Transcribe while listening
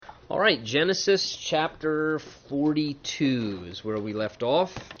All right, Genesis chapter 42 is where we left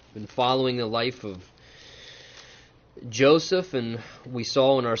off. Been following the life of Joseph, and we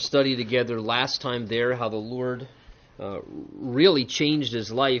saw in our study together last time there how the Lord really changed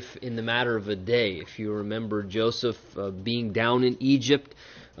his life in the matter of a day. If you remember Joseph being down in Egypt,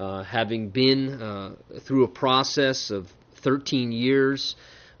 having been through a process of 13 years,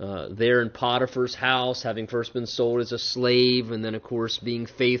 there in Potiphar's house, having first been sold as a slave, and then, of course, being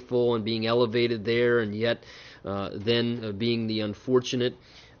faithful and being elevated there, and yet then being the unfortunate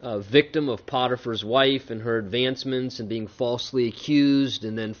victim of Potiphar's wife and her advancements and being falsely accused,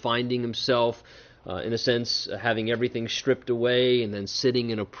 and then finding himself, in a sense, having everything stripped away, and then sitting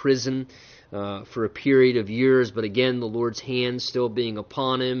in a prison for a period of years. But again, the Lord's hand still being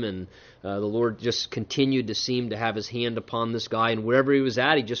upon him, and the Lord just continued to seem to have his hand upon this guy, and wherever he was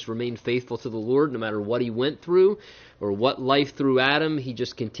at, he just remained faithful to the Lord no matter what he went through or what life threw at him. He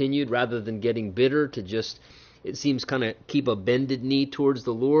just continued, rather than getting bitter, to just, it seems, kind of keep a bended knee towards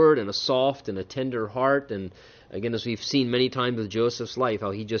the Lord and a soft and a tender heart. And again, as we've seen many times with Joseph's life,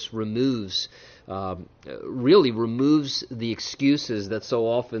 how he just really removes the excuses that so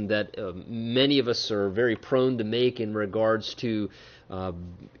often that many of us are very prone to make in regards to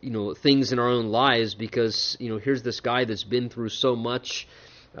things in our own lives, because here's this guy that's been through so much,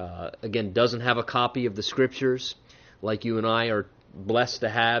 again, doesn't have a copy of the Scriptures like you and I are blessed to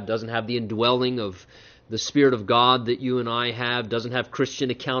have, doesn't have the indwelling of the Spirit of God that you and I have, doesn't have Christian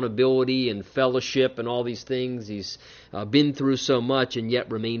accountability and fellowship and all these things. He's been through so much and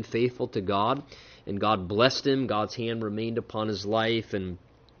yet remained faithful to God, and God blessed him. God's hand remained upon his life, and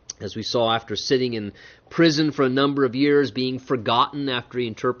as we saw, after sitting in prison for a number of years, being forgotten after he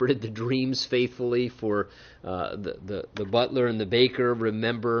interpreted the dreams faithfully for the butler and the baker,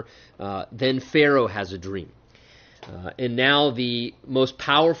 remember, then Pharaoh has a dream. And now the most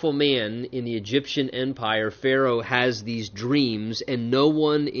powerful man in the Egyptian empire, Pharaoh, has these dreams, and no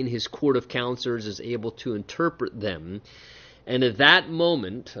one in his court of counselors is able to interpret them. And at that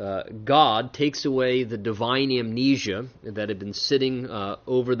moment, God takes away the divine amnesia that had been sitting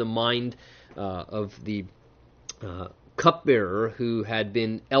over the mind of the cupbearer who had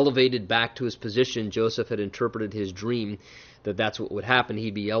been elevated back to his position. Joseph had interpreted his dream that that's what would happen.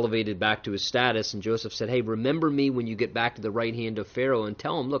 He'd be elevated back to his status. And Joseph said, hey, remember me when you get back to the right hand of Pharaoh, and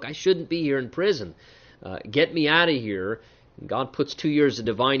tell him, look, I shouldn't be here in prison. Get me out of here. God puts 2 years of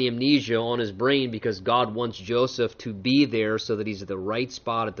divine amnesia on his brain because God wants Joseph to be there so that he's at the right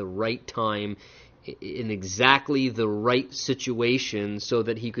spot at the right time in exactly the right situation, so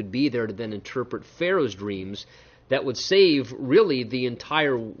that he could be there to then interpret Pharaoh's dreams that would save really the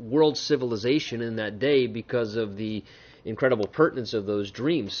entire world civilization in that day because of the incredible pertinence of those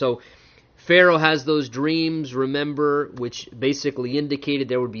dreams. So Pharaoh has those dreams, remember, which basically indicated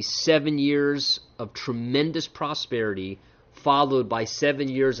there would be 7 years of tremendous prosperity, followed by 7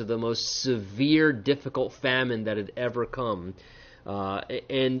 years of the most severe, difficult famine that had ever come.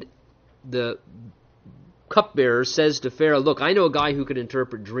 And the cupbearer says to Pharaoh, look, I know a guy who could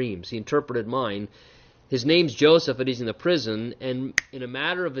interpret dreams. He interpreted mine. His name's Joseph, and he's in the prison. And in a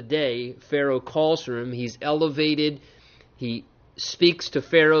matter of a day, Pharaoh calls for him. He's elevated. He speaks to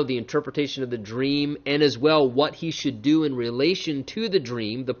Pharaoh the interpretation of the dream, and as well what he should do in relation to the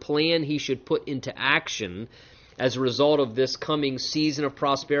dream, the plan he should put into action as a result of this coming season of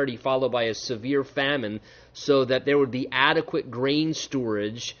prosperity followed by a severe famine, so that there would be adequate grain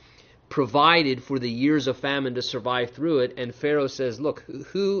storage provided for the years of famine to survive through it. And Pharaoh says, look,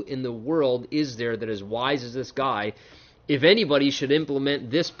 who in the world is there that is wise as this guy? If anybody should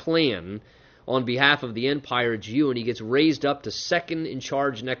implement this plan on behalf of the empire, it's you. And he gets raised up to second in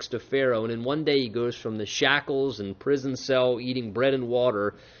charge next to Pharaoh. And in one day he goes from the shackles and prison cell, eating bread and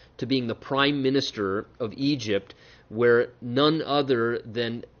water, to being the prime minister of Egypt, where no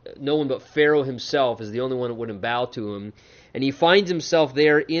one but Pharaoh himself is the only one that wouldn't bow to him. And he finds himself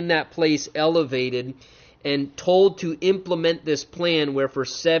there in that place, elevated and told to implement this plan where for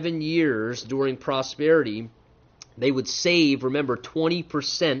 7 years during prosperity, they would save, remember,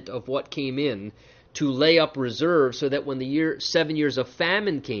 20% of what came in to lay up reserves, so that when the 7 years of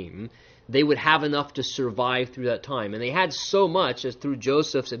famine came, they would have enough to survive through that time. And they had so much, as through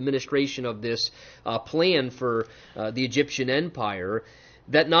Joseph's administration of this plan for the Egyptian empire,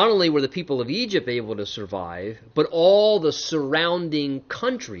 that not only were the people of Egypt able to survive, but all the surrounding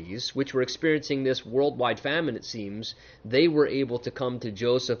countries, which were experiencing this worldwide famine, it seems, they were able to come to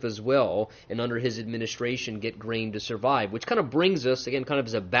Joseph as well, and under his administration get grain to survive, which kind of brings us, again, kind of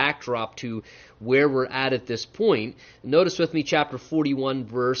as a backdrop to where we're at this point. Notice with me chapter 41,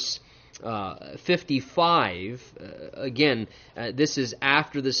 verse 55, again, this is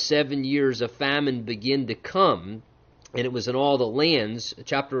after the 7 years of famine begin to come, and it was in all the lands.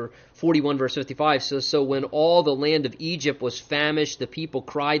 Chapter 41, verse 55 says, "So when all the land of Egypt was famished, the people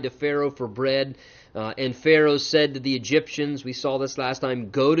cried to Pharaoh for bread, and Pharaoh said to the Egyptians," we saw this last time,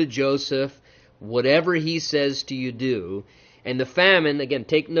 "Go to Joseph, whatever he says to you do." And the famine, again,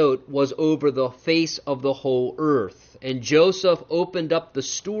 take note, was over the face of the whole earth. And Joseph opened up the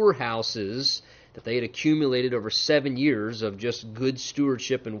storehouses that they had accumulated over 7 years of just good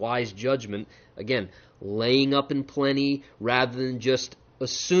stewardship and wise judgment. Again, laying up in plenty rather than just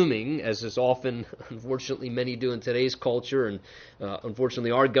assuming, as is often, unfortunately, many do in today's culture, and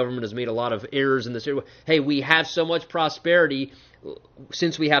unfortunately our government has made a lot of errors in this area. Hey, we have so much prosperity.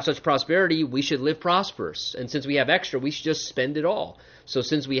 Since we have such prosperity, we should live prosperous. And since we have extra, we should just spend it all. So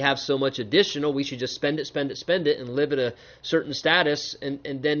since we have so much additional, we should just spend it, and live at a certain status. And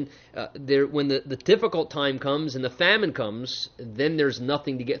then when the difficult time comes and the famine comes, then there's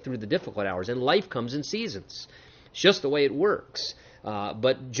nothing to get through the difficult hours. And life comes in seasons. It's just the way it works.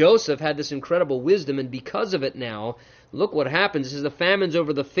 But Joseph had this incredible wisdom, and because of it now, look what happens. This is the famine's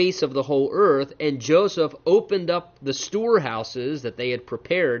over the face of the whole earth, and Joseph opened up the storehouses that they had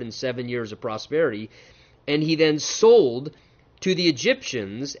prepared in 7 years of prosperity, and he then sold to the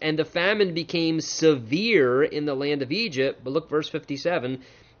Egyptians, and the famine became severe in the land of Egypt. But look, verse 57,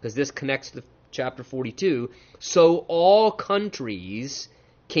 because this connects to chapter 42. "So all countries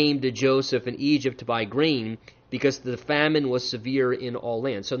came to Joseph in Egypt to buy grain, because the famine was severe in all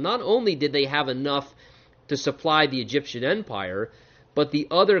lands." So not only did they have enough to supply the Egyptian empire, but the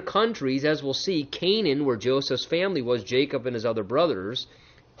other countries, as we'll see, Canaan, where Joseph's family was, Jacob and his other brothers,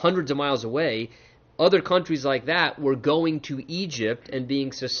 hundreds of miles away, other countries like that were going to Egypt and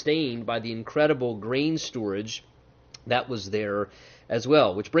being sustained by the incredible grain storage that was there as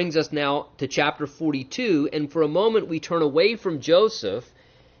well. Which brings us now to chapter 42, and for a moment we turn away from Joseph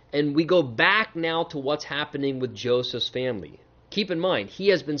and we go back now to what's happening with Joseph's family. Keep in mind, he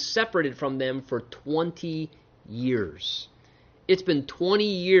has been separated from them for 20 years. It's been 20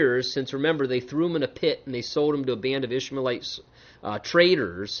 years since, remember, they threw him in a pit and they sold him to a band of Ishmaelite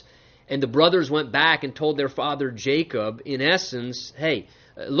traders. And the brothers went back and told their father Jacob, in essence, hey,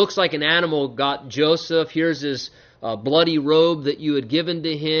 it looks like an animal got Joseph. Here's his bloody robe that you had given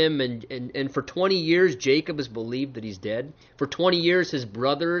to him. And for 20 years, Jacob has believed that he's dead. For 20 years, his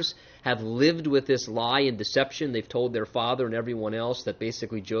brothers have lived with this lie and deception. They've told their father and everyone else that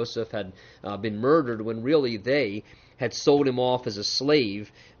basically Joseph had been murdered, when really they had sold him off as a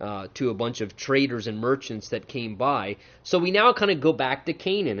slave to a bunch of traders and merchants that came by. So we now kind of go back to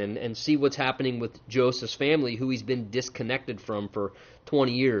Canaan and see what's happening with Joseph's family, who he's been disconnected from for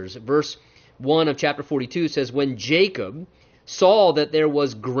 20 years. Verse 1 of chapter 42 says, "When Jacob saw that there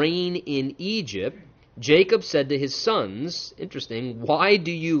was grain in Egypt, Jacob said to his sons," interesting, "Why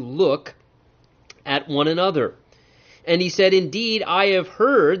do you look at one another?" And he said, "Indeed, I have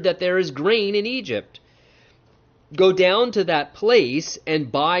heard that there is grain in Egypt. Go down to that place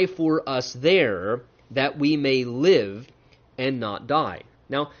and buy for us there, that we may live and not die."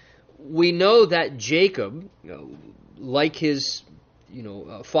 Now, we know that Jacob, like his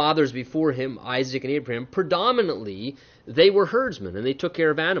fathers before him, Isaac and Abraham, predominantly they were herdsmen and they took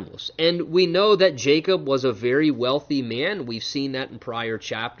care of animals. And we know that Jacob was a very wealthy man. We've seen that in prior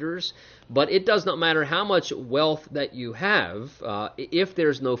chapters. But it does not matter how much wealth that you have, if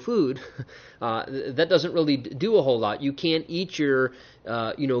there's no food, that doesn't really do a whole lot. You can't eat your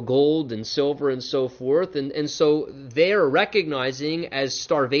gold and silver and so forth. And so they're recognizing, as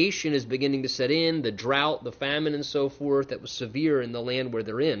starvation is beginning to set in, the drought, the famine and so forth that was severe in the land where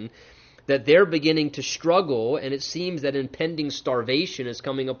they're in, that they're beginning to struggle, and it seems that impending starvation is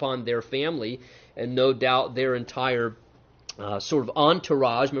coming upon their family, and no doubt their entire sort of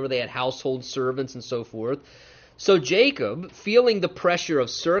entourage. Remember, they had household servants and so forth. So Jacob, feeling the pressure of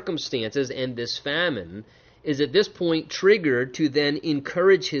circumstances and this famine, is at this point triggered to then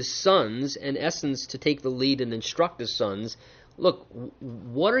encourage his sons, in essence, to take the lead and instruct his sons. Look,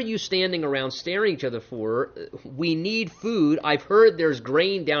 what are you standing around staring at each other for? We need food. I've heard there's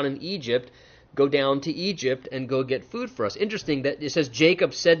grain down in Egypt. Go down to Egypt and go get food for us. Interesting that it says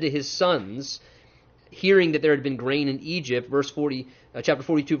Jacob said to his sons, hearing that there had been grain in Egypt, chapter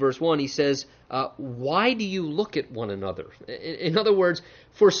 42, verse 1, he says, why do you look at one another? In other words,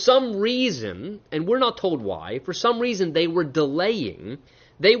 for some reason, and we're not told why, for some reason they were delaying.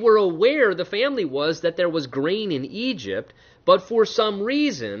 They were aware, the family was, that there was grain in Egypt, but for some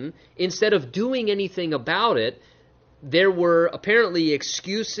reason, instead of doing anything about it, there were apparently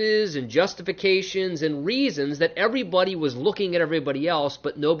excuses and justifications and reasons that everybody was looking at everybody else,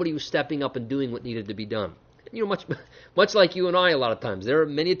 but nobody was stepping up and doing what needed to be done. Much like you and I a lot of times. There are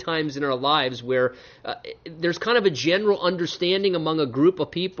many times in our lives where there's kind of a general understanding among a group of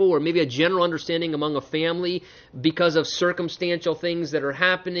people, or maybe a general understanding among a family because of circumstantial things that are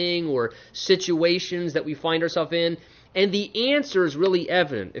happening or situations that we find ourselves in. And the answer is really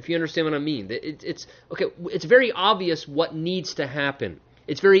evident, if you understand what I mean. It's very obvious what needs to happen.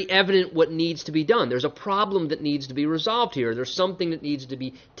 It's very evident what needs to be done. There's a problem that needs to be resolved here. There's something that needs to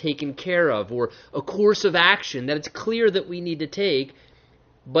be taken care of, or a course of action that it's clear that we need to take,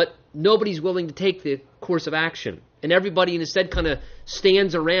 but nobody's willing to take the course of action. And everybody instead kind of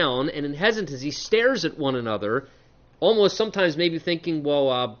stands around and in hesitancy stares at one another, almost sometimes maybe thinking,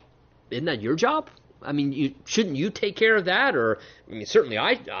 well, isn't that your job? I mean, shouldn't you take care of that? Or, I mean, certainly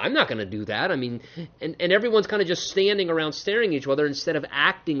I'm not going to do that. I mean, and everyone's kind of just standing around staring at each other instead of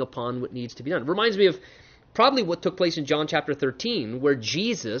acting upon what needs to be done. It reminds me of probably what took place in John chapter 13, where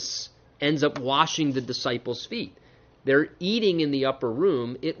Jesus ends up washing the disciples' feet. They're eating in the upper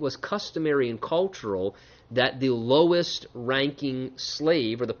room. It was customary and cultural that the lowest ranking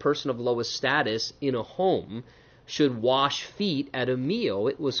slave, or the person of lowest status in a home, should wash feet at a meal.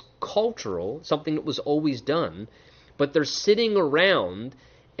 It was cultural, something that was always done. But they're sitting around,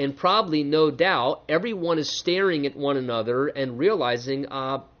 and probably, no doubt, everyone is staring at one another and realizing,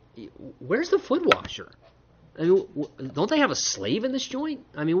 where's the foot washer? I mean, don't they have a slave in this joint?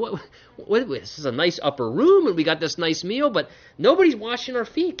 I mean, what? This is a nice upper room, and we got this nice meal, but nobody's washing our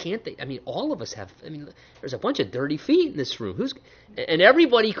feet, can't they? I mean, all of us have. I mean, there's a bunch of dirty feet in this room. And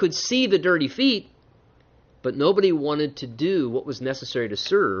everybody could see the dirty feet, but nobody wanted to do what was necessary to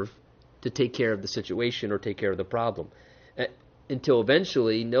serve to take care of the situation or take care of the problem. Until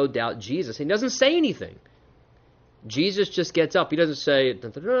eventually, no doubt, Jesus, he doesn't say anything. Jesus just gets up. He doesn't say,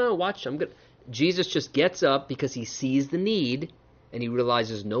 no, watch, I'm good. Jesus just gets up because he sees the need and he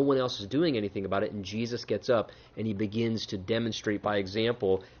realizes no one else is doing anything about it, and Jesus gets up and he begins to demonstrate by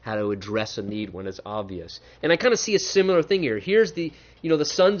example how to address a need when it's obvious. And I kind of see a similar thing here. Here's the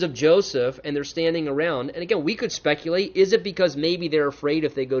sons of Joseph, and they're standing around. And again, we could speculate, is it because maybe they're afraid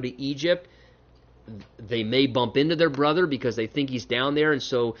if they go to Egypt, they may bump into their brother because they think he's down there, and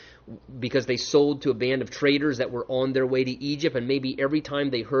so because they sold to a band of traders that were on their way to Egypt, and maybe every time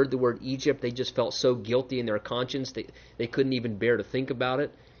they heard the word Egypt, they just felt so guilty in their conscience they couldn't even bear to think about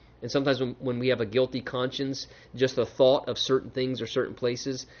it. And sometimes when we have a guilty conscience, just the thought of certain things or certain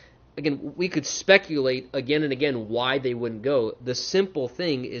places, again, we could speculate again and again why they wouldn't go. The simple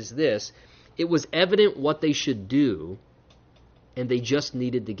thing is this: it was evident what they should do, and they just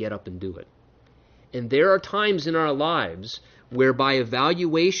needed to get up and do it. And there are times in our lives where by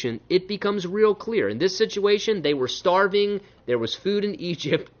evaluation it becomes real clear. In this situation, they were starving, there was food in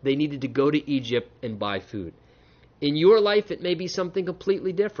Egypt, they needed to go to Egypt and buy food. In your life, it may be something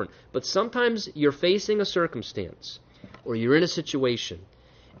completely different. But sometimes you're facing a circumstance or you're in a situation,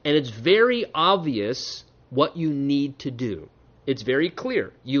 and it's very obvious what you need to do. It's very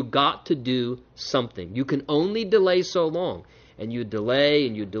clear. You got to do something. You can only delay so long. And you delay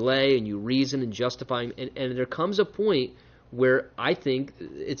and you delay and you reason and justify. And there comes a point where I think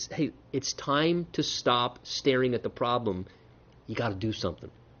it's time to stop staring at the problem. You got to do something.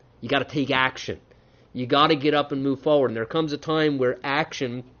 You got to take action. You got to get up and move forward. And there comes a time where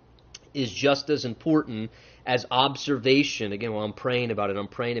action is just as important as observation. Again, I'm praying about it.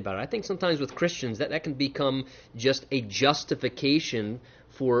 I think sometimes with Christians that can become just a justification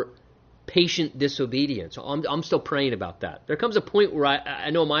for patient disobedience. I'm still praying about that. There comes a point where I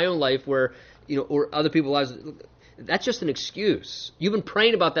know in my own life where, or other people's lives, that's just an excuse. You've been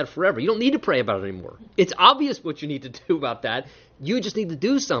praying about that forever. You don't need to pray about it anymore. It's obvious what you need to do about that. You just need to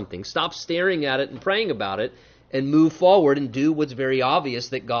do something. Stop staring at it and praying about it and move forward and do what's very obvious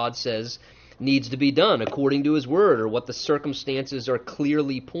that God says needs to be done according to his word, or what the circumstances are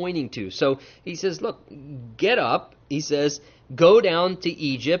clearly pointing to. So he says, look, get up. He says, go down to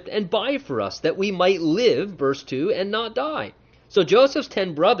Egypt and buy for us, that we might live, verse 2, and not die. So Joseph's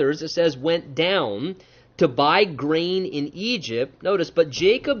 10 brothers, it says, went down to buy grain in Egypt. Notice, but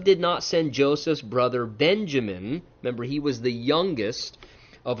Jacob did not send Joseph's brother Benjamin. Remember, he was the youngest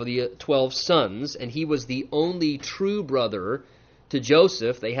of the 12 sons, and he was the only true brother to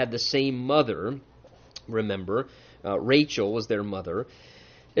Joseph. They had the same mother, remember. Rachel was their mother.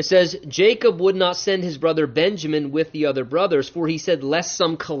 It says, Jacob would not send his brother Benjamin with the other brothers, for he said, lest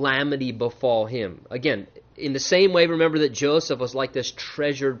some calamity befall him. Again, in the same way, remember that Joseph was like this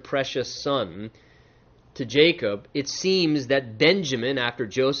treasured, precious son to Jacob. It seems that Benjamin, after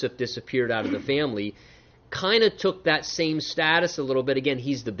Joseph disappeared out of the family, kind of took that same status a little bit. Again,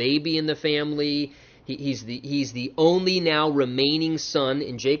 he's the baby in the family. He's the only now remaining son,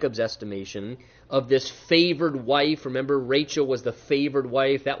 in Jacob's estimation, of this favored wife. Remember, Rachel was the favored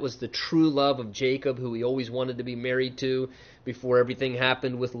wife. That was the true love of Jacob, who he always wanted to be married to before everything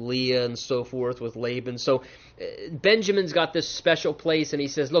happened with Leah and so forth with Laban. So Benjamin's got this special place, and he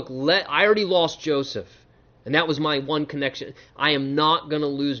says, look, I already lost Joseph. And that was my one connection. I am not going to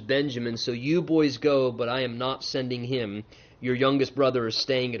lose Benjamin, so you boys go, but I am not sending him. Your youngest brother is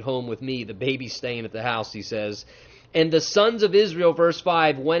staying at home with me. The baby's staying at the house, he says. And the sons of Israel, verse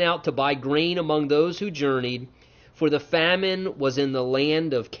 5, went out to buy grain among those who journeyed, for the famine was in the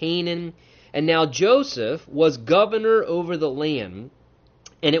land of Canaan. And now Joseph was governor over the land,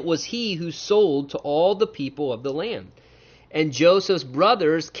 and it was he who sold to all the people of the land. And Joseph's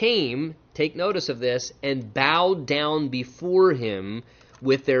brothers came, take notice of this, and bowed down before him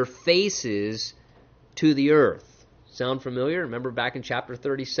with their faces to the earth. Sound familiar? Remember back in chapter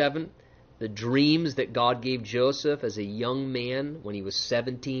 37, the dreams that God gave Joseph as a young man when he was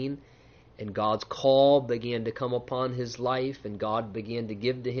 17, and God's call began to come upon his life, and God began to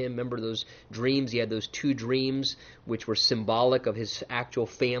give to him. Remember those dreams? He had those 2 dreams which were symbolic of his actual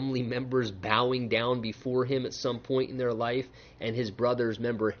family members bowing down before him at some point in their life, and his brothers,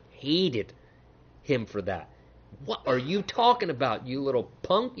 remember, hated him for that. What are you talking about, you little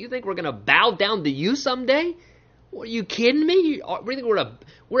punk? You think we're going to bow down to you someday? Are you kidding me? We think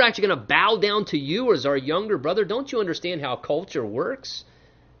we're actually going to bow down to you as our younger brother? Don't you understand how culture works?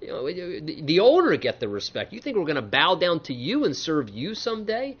 You know, the older get the respect. You think we're going to bow down to you and serve you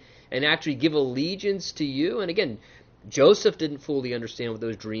someday and actually give allegiance to you? And again, Joseph didn't fully understand what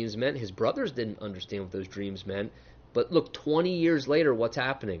those dreams meant. His brothers didn't understand what those dreams meant. But look, 20 years later, what's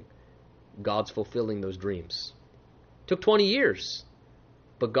happening? God's fulfilling those dreams. It took 20 years.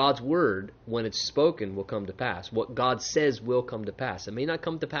 But God's word, when it's spoken, will come to pass. What God says will come to pass. It may not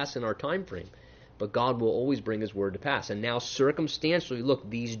come to pass in our time frame, but God will always bring his word to pass. And now circumstantially, look,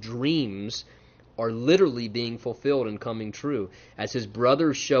 these dreams are literally being fulfilled and coming true. As his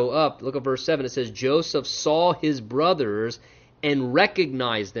brothers show up, look at verse 7, it says, Joseph saw his brothers and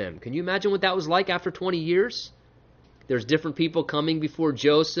recognized them. Can you imagine what that was like after 20 years? There's different people coming before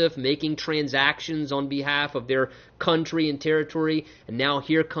Joseph, making transactions on behalf of their country and territory. And now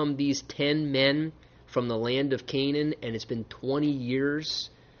here come these 10 men from the land of Canaan, and it's been 20 years.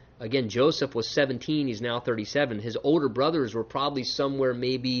 Again, Joseph was 17, he's now 37. His older brothers were probably somewhere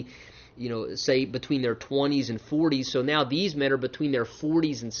maybe, say between their 20s and 40s. So now these men are between their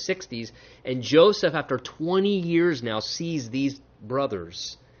 40s and 60s. And Joseph, after 20 years now, sees these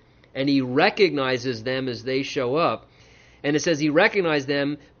brothers. And he recognizes them as they show up. And it says he recognized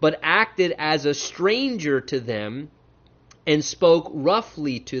them, but acted as a stranger to them and spoke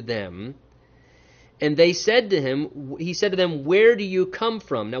roughly to them. And he said to them, where do you come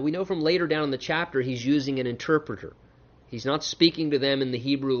from? Now we know from later down in the chapter he's using an interpreter. He's not speaking to them in the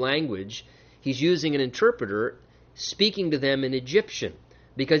Hebrew language. He's using an interpreter, speaking to them in Egyptian,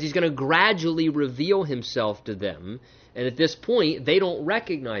 because he's going to gradually reveal himself to them. And at this point, they don't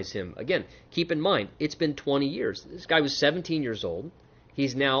recognize him. Again, keep in mind, it's been 20 years. This guy was 17 years old.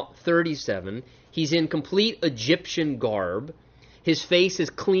 He's now 37. He's in complete Egyptian garb. His face is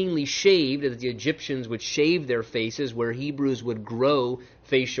cleanly shaved, as the Egyptians would shave their faces, where Hebrews would grow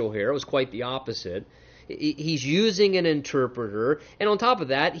facial hair. It was quite the opposite. He's using an interpreter. And on top of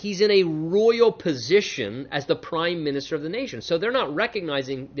that, he's in a royal position as the prime minister of the nation. So they're not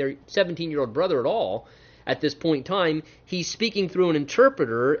recognizing their 17-year-old brother at all. At this point in time, he's speaking through an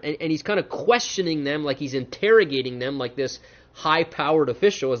interpreter, and he's kind of questioning them, like he's interrogating them like this high-powered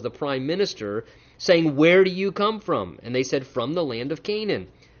official as the prime minister, saying, where do you come from? And they said, from the land of Canaan,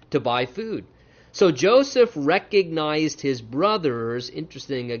 to buy food. So Joseph recognized his brothers,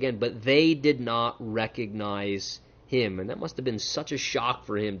 interesting again, but they did not recognize him. And that must have been such a shock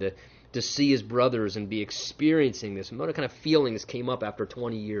for him to see his brothers and be experiencing this. And what kind of feelings came up after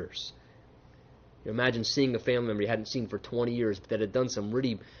 20 years? You imagine seeing a family member you hadn't seen for 20 years that had done some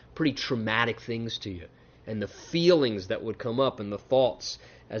really pretty traumatic things to you. And the feelings that would come up and the thoughts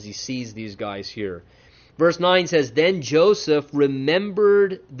as he sees these guys here. Verse 9 says, then Joseph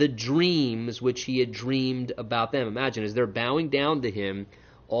remembered the dreams which he had dreamed about them. Imagine, as they're bowing down to him,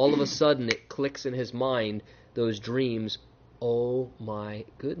 all of a sudden it clicks in his mind, those dreams. Oh my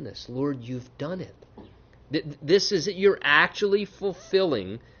goodness, Lord, you've done it. This is it. You're actually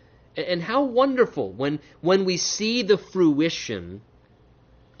fulfilling. And how wonderful when we see the fruition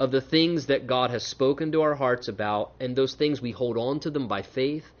of the things that God has spoken to our hearts about, and those things we hold on to them by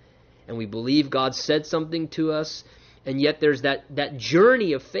faith, and we believe God said something to us, and yet there's that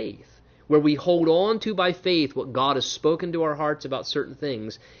journey of faith where we hold on to by faith what God has spoken to our hearts about certain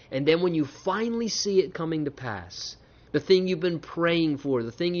things, and then when you finally see it coming to pass, the thing you've been praying for,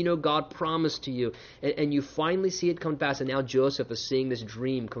 the thing you know God promised to you, and you finally see it come to pass, and now Joseph is seeing this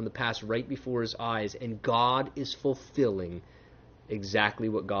dream come to pass right before his eyes, and God is fulfilling exactly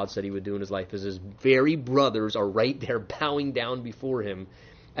what God said he would do in his life, as his very brothers are right there bowing down before him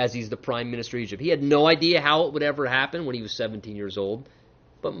as he's the prime minister of Egypt. He had no idea how it would ever happen when he was 17 years old,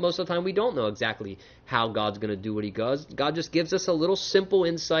 but most of the time we don't know exactly how God's going to do what he does. God just gives us a little simple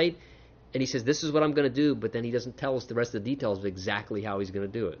insight, and he says, this is what I'm going to do, but then he doesn't tell us the rest of the details of exactly how he's going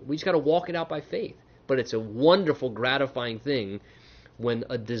to do it. We just got to walk it out by faith. But it's a wonderful, gratifying thing when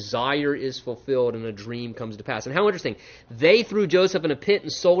a desire is fulfilled and a dream comes to pass. And how interesting. They threw Joseph in a pit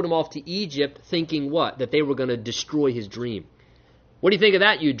and sold him off to Egypt, thinking what? That they were going to destroy his dream. What do you think of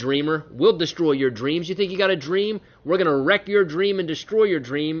that, you dreamer? We'll destroy your dreams. You think you got a dream? We're going to wreck your dream and destroy your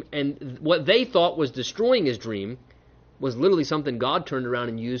dream. And what they thought was destroying his dream was literally something God turned around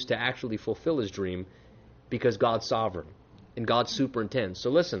and used to actually fulfill his dream, because God's sovereign and God superintends. So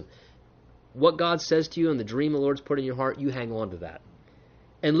listen, what God says to you and the dream the Lord's put in your heart, you hang on to that.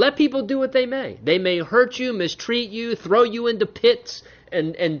 And let people do what they may. They may hurt you, mistreat you, throw you into pits,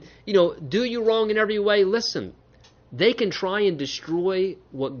 and do you wrong in every way. Listen, they can try and destroy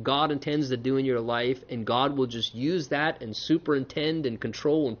what God intends to do in your life, and God will just use that and superintend and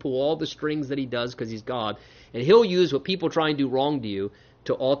control and pull all the strings that he does, because he's God. And he'll use what people try and do wrong to you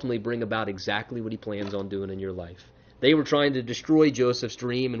to ultimately bring about exactly what he plans on doing in your life. They were trying to destroy Joseph's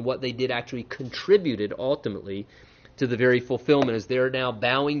dream, and what they did actually contributed ultimately to the very fulfillment, as they're now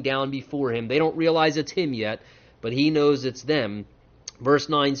bowing down before him. They don't realize it's him yet, but he knows it's them. Verse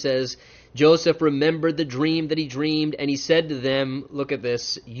 9 says, Joseph remembered the dream that he dreamed, and he said to them, look at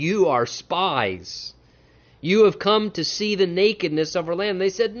this, you are spies. You have come to see the nakedness of our land. And they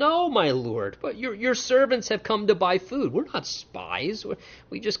said, no, my lord, but your servants have come to buy food. We're not spies.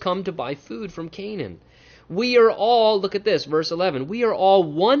 We just come to buy food from Canaan. We are all, look at this, verse 11, we are all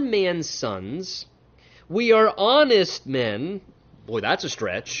one man's sons. We are honest men. Boy, that's a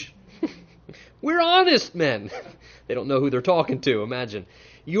stretch. We're honest men. They don't know who they're talking to, imagine.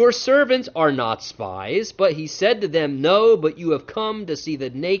 Your servants are not spies, but he said to them, no, but you have come to see the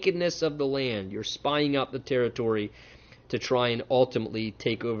nakedness of the land. You're spying out the territory to try and ultimately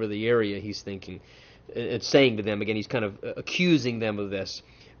take over the area, he's thinking. It's saying to them, again, he's kind of accusing them of this.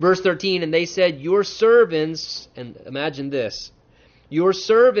 Verse 13, and they said, your servants, and imagine this, your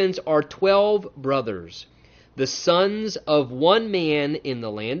servants are 12 brothers, the sons of one man in the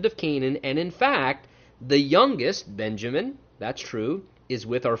land of Canaan, and in fact, the youngest, Benjamin, that's true, is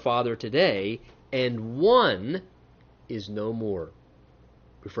with our father today, and one is no more,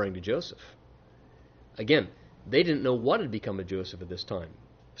 referring to Joseph. Again, they didn't know what had become of Joseph at this time.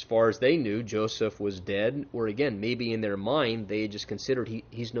 As far as they knew, Joseph was dead, or again, maybe in their mind, they had just considered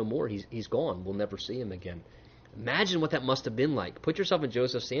he's no more, he's gone, we'll never see him again. Imagine what that must have been like. Put yourself in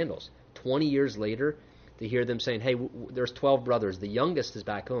Joseph's sandals. 20 years later, to hear them saying, hey, there's 12 brothers, the youngest is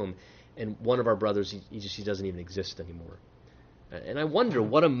back home, and one of our brothers, he doesn't even exist anymore. And I wonder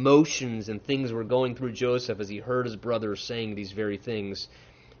what emotions and things were going through Joseph as he heard his brothers saying these very things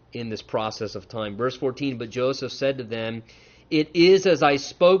in this process of time. Verse 14, but Joseph said to them, it is as I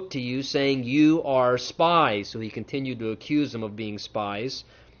spoke to you, saying you are spies. So he continued to accuse them of being spies.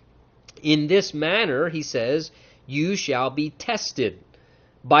 In this manner, he says, you shall be tested.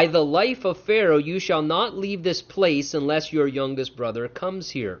 By the life of Pharaoh, you shall not leave this place unless your youngest brother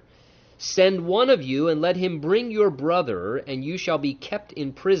comes here. Send one of you and let him bring your brother, and you shall be kept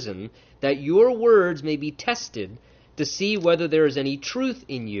in prison, that your words may be tested to see whether there is any truth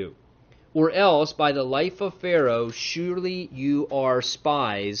in you. Or else, by the life of Pharaoh, surely you are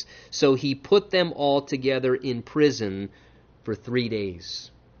spies. So he put them all together in prison for 3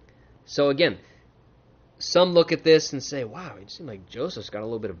 days. So again, some look at this and say, wow, it seems like Joseph's got a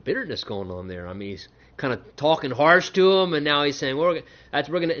little bit of bitterness going on there. I mean, he's kind of talking harsh to him, and now he's saying, well, we're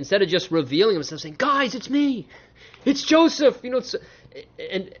going to, instead of just revealing himself, saying, guys, it's me. It's Joseph.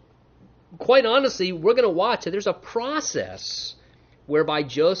 And quite honestly, we're going to watch that there's a process whereby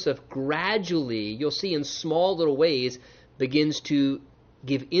Joseph gradually, you'll see in small little ways, begins to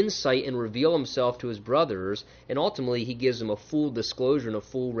give insight and reveal himself to his brothers, and ultimately he gives them a full disclosure and a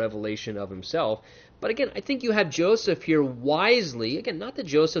full revelation of himself. But again, I think you have Joseph here wisely. Again, not that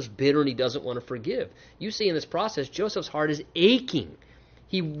Joseph's bitter and he doesn't want to forgive. You see in this process, Joseph's heart is aching.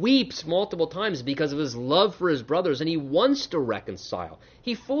 He weeps multiple times because of his love for his brothers, and he wants to reconcile.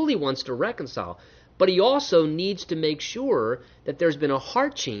 He fully wants to reconcile. But he also needs to make sure that there's been a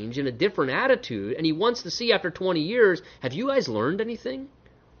heart change and a different attitude, and he wants to see after 20 years, have you guys learned anything?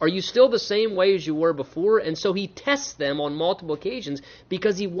 Are you still the same way as you were before? And so he tests them on multiple occasions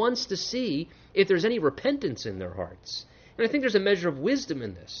because he wants to see if there's any repentance in their hearts. And I think there's a measure of wisdom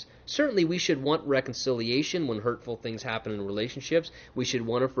in this. Certainly we should want reconciliation when hurtful things happen in relationships. We should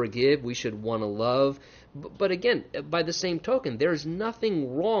want to forgive. We should want to love. But again, by the same token, there's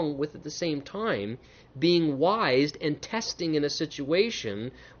nothing wrong with, at the same time, being wise and testing in a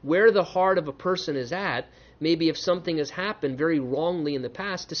situation where the heart of a person is at, maybe if something has happened very wrongly in the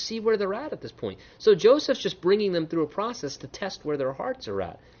past, to see where they're at this point. So Joseph's just bringing them through a process to test where their hearts are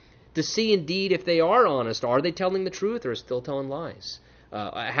at, to see indeed if they are honest. Are they telling the truth or still telling lies?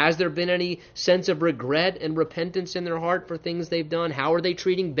 Has there been any sense of regret and repentance in their heart for things they've done? How are they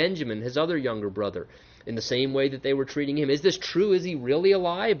treating Benjamin, his other younger brother, in the same way that they were treating him? Is this true? Is he really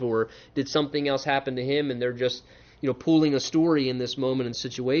alive? Or did something else happen to him and they're just, pulling a story in this moment and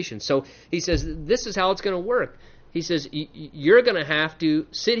situation? So he says, this is how it's going to work. He says, you're going to have to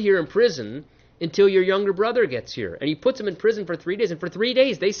sit here in prison until your younger brother gets here. And he puts him in prison for 3 days. And for 3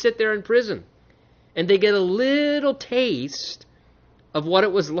 days, they sit there in prison. And they get a little taste of what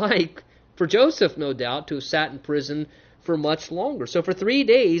it was like for Joseph, no doubt, to have sat in prison for much longer. So for 3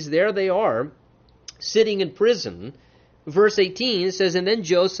 days, there they are, sitting in prison. Verse 18 says, and then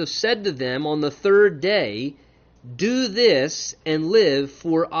Joseph said to them on the third day, do this and live,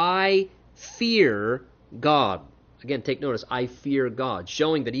 for I fear God. Again, take notice, I fear God,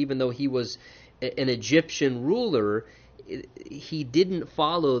 showing that even though he was an Egyptian ruler, he didn't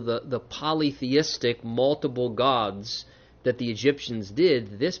follow the polytheistic multiple gods that the Egyptians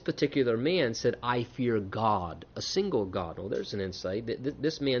did. This particular man said, I fear God, a single God. Well, there's an insight.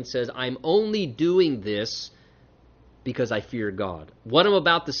 This man says, I'm only doing this because I fear God. What I'm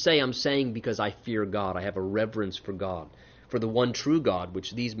about to say, I'm saying because I fear God. I have a reverence for God, for the one true God,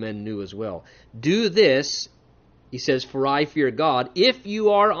 which these men knew as well. Do this, he says, for I fear God. If you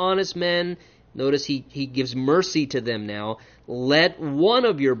are honest men, notice he gives mercy to them now. Let one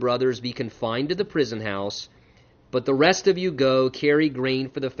of your brothers be confined to the prison house, but the rest of you go, carry grain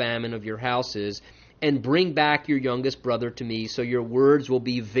for the famine of your houses, and bring back your youngest brother to me, so your words will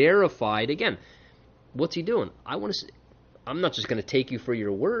be verified. Again, what's he doing? I'm not just going to take you for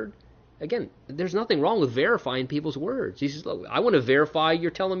your word. Again, there's nothing wrong with verifying people's words. He says, look, I want to verify you're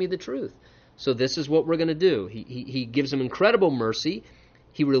telling me the truth. So this is what we're going to do. He gives them incredible mercy.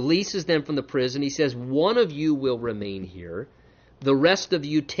 He releases them from the prison. He says, one of you will remain here. The rest of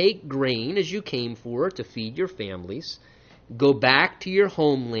you take grain as you came for to feed your families. Go back to your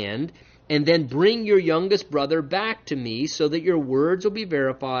homeland, and then bring your youngest brother back to me, so that your words will be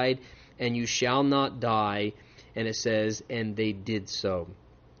verified, and you shall not die. And it says, and they did so.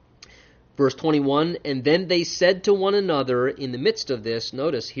 Verse 21, and then they said to one another in the midst of this,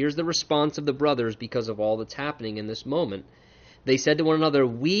 notice, here's the response of the brothers because of all that's happening in this moment. They said to one another,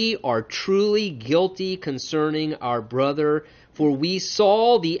 we are truly guilty concerning our brother, for we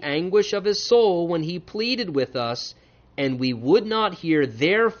saw the anguish of his soul when he pleaded with us, and we would not hear.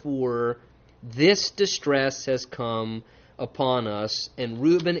 Therefore, this distress has come upon us. And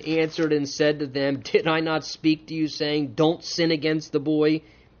Reuben answered and said to them, did I not speak to you, saying, don't sin against the boy?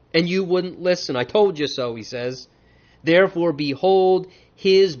 And you wouldn't listen. I told you so, he says. Therefore, behold,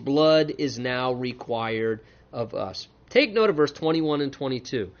 his blood is now required of us. Take note of verse 21 and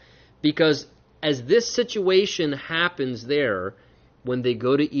 22, because as this situation happens there, when they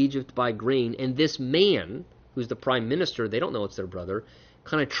go to Egypt by grain, and this man, who's the prime minister, they don't know it's their brother,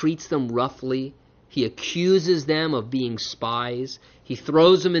 kind of treats them roughly. He accuses them of being spies. He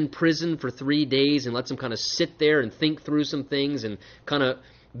throws them in prison for 3 days and lets them kind of sit there and think through some things and kind of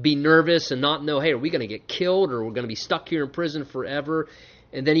be nervous and not know, hey, are we going to get killed or we're going to be stuck here in prison forever?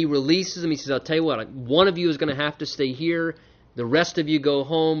 And then he releases them. He says, I'll tell you what, one of you is going to have to stay here. The rest of you go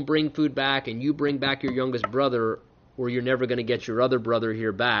home, bring food back, and you bring back your youngest brother, or you're never going to get your other brother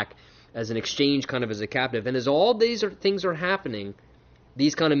here back, as an exchange, kind of as a captive. And as all these things are happening,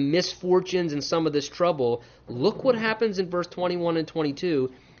 these kind of misfortunes and some of this trouble, look what happens in verse 21 and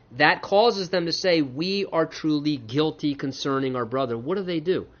 22. That causes them to say, we are truly guilty concerning our brother. What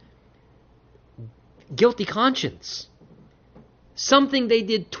do? Guilty conscience. Something they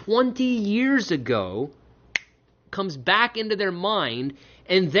did 20 years ago comes back into their mind,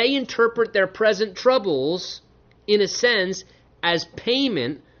 and they interpret their present troubles, in a sense, as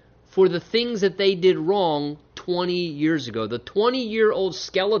payment for the things that they did wrong 20 years ago. The 20-year-old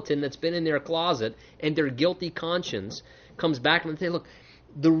skeleton that's been in their closet and their guilty conscience comes back and they say, look,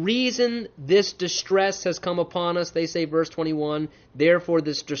 the reason this distress has come upon us, they say, verse 21, therefore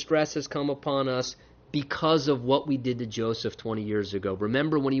this distress has come upon us because of what we did to Joseph 20 years ago.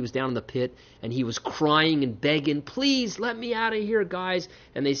 Remember when he was down in the pit and he was crying and begging, please let me out of here, guys.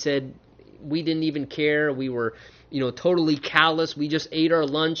 And they said, we didn't even care. We were, totally callous. We just ate our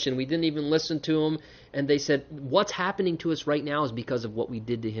lunch and we didn't even listen to him. And they said, what's happening to us right now is because of what we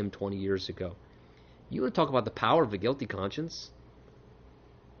did to him 20 years ago. You want to talk about the power of a guilty conscience?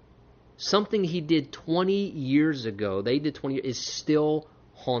 Something he did 20 years ago, they did 20 years, is still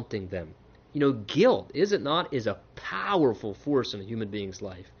haunting them. Guilt, is it not, is a powerful force in a human being's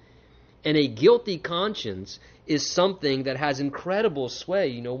life. And a guilty conscience is something that has incredible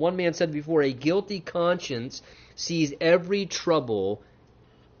sway. One man said before, a guilty conscience sees every trouble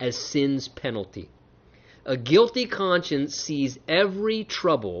as sin's penalty. A guilty conscience sees every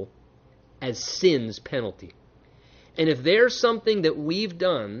trouble as sin's penalty. And if there's something that we've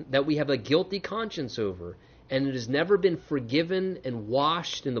done that we have a guilty conscience over, and it has never been forgiven and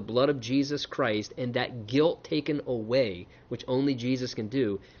washed in the blood of Jesus Christ, and that guilt taken away, which only Jesus can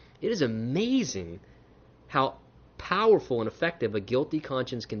do, it is amazing how powerful and effective a guilty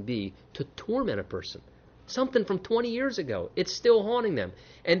conscience can be to torment a person. Something from 20 years ago, it's still haunting them.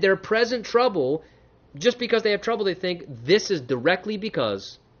 And their present trouble, just because they have trouble, they think this is directly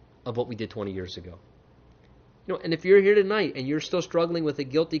because of what we did 20 years ago. And if you're here tonight and you're still struggling with a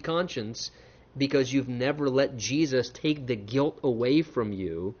guilty conscience because you've never let Jesus take the guilt away from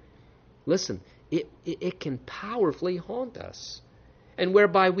you, listen, it can powerfully haunt us. And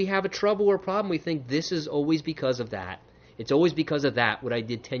whereby we have a trouble or problem, we think this is always because of that. It's always because of that, what I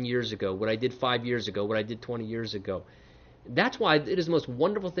did 10 years ago, what I did 5 years ago, what I did 20 years ago. That's why it is the most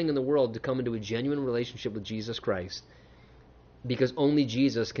wonderful thing in the world to come into a genuine relationship with Jesus Christ, because only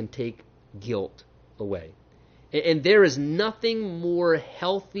Jesus can take guilt away. And there is nothing more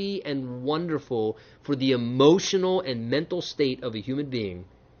healthy and wonderful for the emotional and mental state of a human being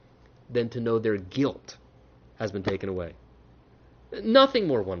than to know their guilt has been taken away. Nothing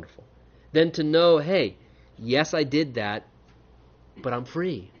more wonderful than to know, hey, yes, I did that, but I'm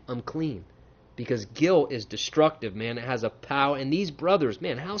free. I'm clean. Because guilt is destructive, man. It has a power. And these brothers,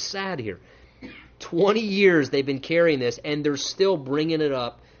 man, how sad here. 20 years they've been carrying this, and they're still bringing it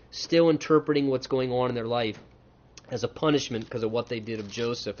up, still interpreting what's going on in their life as a punishment because of what they did of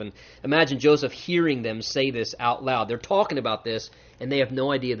Joseph. And imagine Joseph hearing them say this out loud. They're talking about this, and they have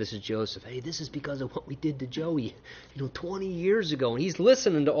no idea this is Joseph. Hey, this is because of what we did to Joey, 20 years ago. And he's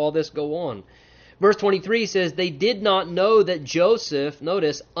listening to all this go on. Verse 23 says, they did not know that Joseph,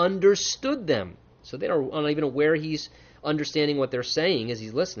 notice, understood them. So they are not even aware he's understanding what they're saying as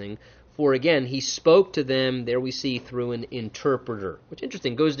he's listening. For again, he spoke to them, there we see, through an interpreter. Which,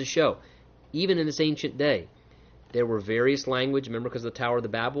 interesting, goes to show, even in this ancient day, there were various language, remember, because of the Tower of the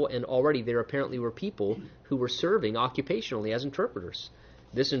Babel, and already there apparently were people who were serving occupationally as interpreters.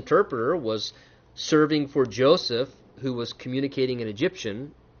 This interpreter was serving for Joseph, who was communicating in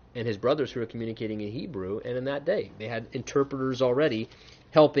Egyptian, and his brothers who were communicating in Hebrew, and in that day they had interpreters already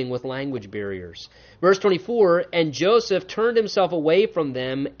helping with language barriers. Verse 24, and Joseph turned himself away from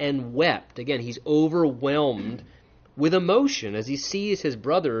them and wept. Again, he's overwhelmed with emotion as he sees his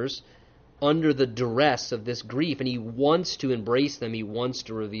brothers under the duress of this grief, and he wants to embrace them, he wants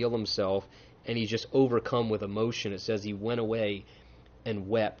to reveal himself, and he's just overcome with emotion. It says he went away and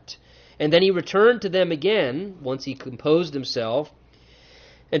wept. And then he returned to them again, once he composed himself,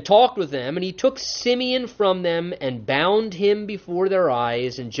 and talked with them, and he took Simeon from them and bound him before their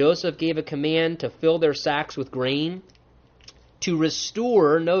eyes, and Joseph gave a command to fill their sacks with grain, to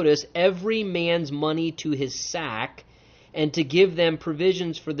restore, notice, every man's money to his sack, and to give them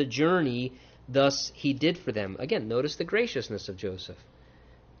provisions for the journey. Thus he did for them. Again, notice the graciousness of Joseph.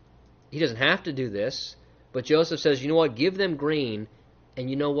 He doesn't have to do this, but Joseph says, you know what, give them grain, and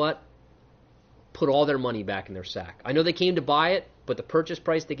you know what, put all their money back in their sack. I know they came to buy it, but the purchase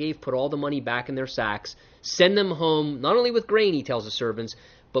price they gave, put all the money back in their sacks, send them home, not only with grain, he tells the servants,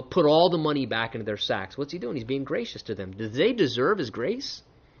 but put all the money back into their sacks. What's he doing? He's being gracious to them. Do they deserve his grace?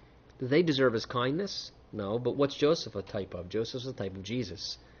 Do they deserve his kindness? No, but what's Joseph a type of? Joseph's a type of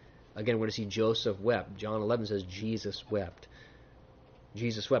Jesus. Again, we're going to see Joseph wept. John 11 says Jesus wept.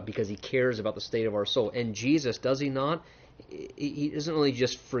 Jesus wept because he cares about the state of our soul. And Jesus, does he not? He doesn't only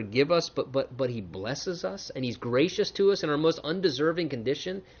just forgive us, but he blesses us, and he's gracious to us in our most undeserving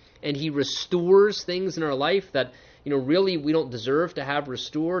condition, and he restores things in our life that, really we don't deserve to have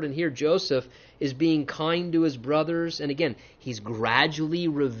restored. And here Joseph is being kind to his brothers, and again, he's gradually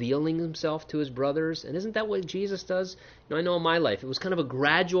revealing himself to his brothers. And isn't that what Jesus does? I know in my life, it was kind of a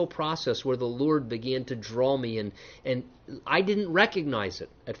gradual process where the Lord began to draw me, and I didn't recognize it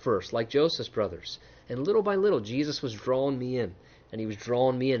at first, like Joseph's brothers. And little by little, Jesus was drawing me in. And he was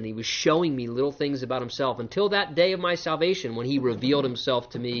drawing me in, and he was showing me little things about himself until that day of my salvation when he revealed himself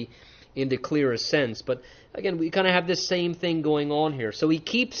to me in the clearest sense. But again, we kind of have this same thing going on here. So he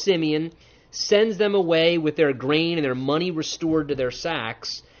keeps Simeon, sends them away with their grain and their money restored to their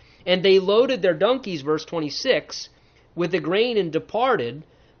sacks. And they loaded their donkeys, verse 26, with the grain and departed.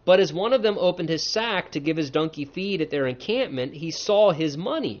 But as one of them opened his sack to give his donkey feed at their encampment, he saw his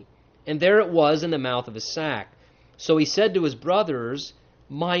money, and there it was in the mouth of his sack. So he said to his brothers,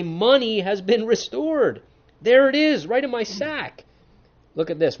 "My money has been restored. There it is, right in my sack."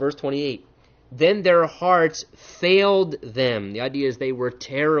 Look at this, verse 28. Then their hearts failed them. The idea is they were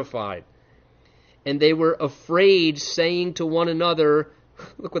terrified. And they were afraid, saying to one another,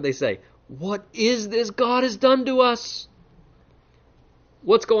 look what they say, "What is this God has done to us?"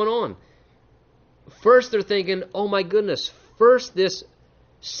 What's going on? First they're thinking, oh my goodness, first this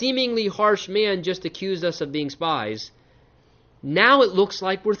seemingly harsh man just accused us of being spies. Now it looks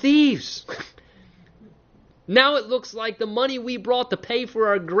like we're thieves. Now it looks like the money we brought to pay for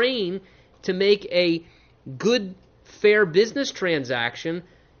our grain to make a good, fair business transaction,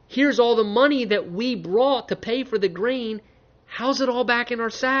 here's all the money that we brought to pay for the grain. How's it all back in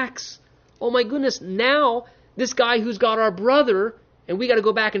our sacks? Oh my goodness, now this guy who's got our brother, and we got to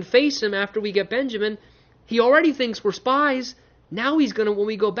go back and face him after we get Benjamin, he already thinks we're spies. Now he's going to, when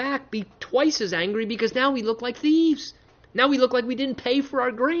we go back, be twice as angry because now we look like thieves. Now we look like we didn't pay for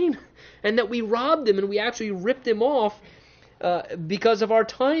our grain and that we robbed him and we actually ripped him off because of our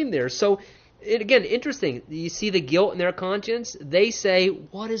time there. So, again, interesting. You see the guilt in their conscience. They say,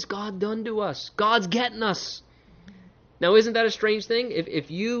 what has God done to us? God's getting us. Now, isn't that a strange thing?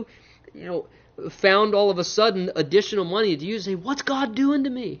 If you found all of a sudden additional money to use, say, what's God doing to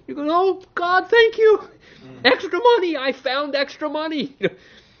me? You go, oh, God, thank you. Extra money. I found extra money.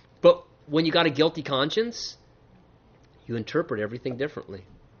 But when you got a guilty conscience, you interpret everything differently.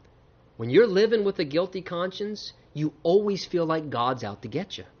 When you're living with a guilty conscience, you always feel like God's out to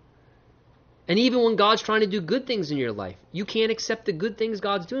get you. And even when God's trying to do good things in your life, you can't accept the good things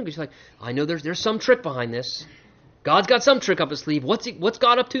God's doing because you're like, I know there's some trick behind this. God's got some trick up his sleeve. What's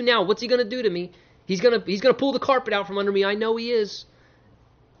God up to now? What's he going to do to me? He's gonna pull the carpet out from under me. I know he is.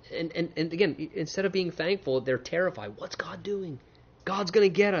 And again, instead of being thankful, they're terrified. What's God doing? God's going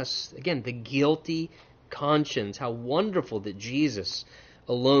to get us. Again, the guilty conscience. How wonderful that Jesus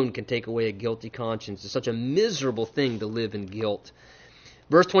alone can take away a guilty conscience. It's such a miserable thing to live in guilt.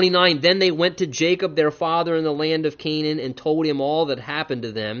 Verse 29, then they went to Jacob their father in the land of Canaan and told him all that happened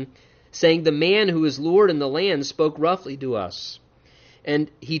to them, saying, the man who is Lord in the land spoke roughly to us. And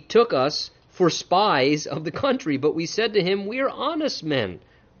he took us for spies of the country. But we said to him, we are honest men.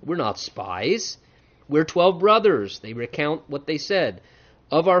 We're not spies. We're 12 brothers. They recount what they said.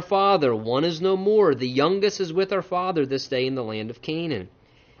 Of our father, one is no more. The youngest is with our father this day in the land of Canaan.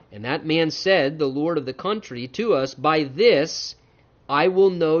 And that man said, the Lord of the country, to us, by this I will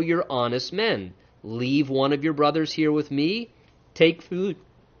know you're honest men. Leave one of your brothers here with me. Take food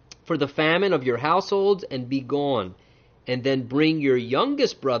for the famine of your households and be gone. And then bring your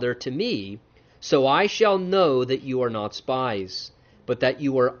youngest brother to me, so I shall know that you are not spies, but that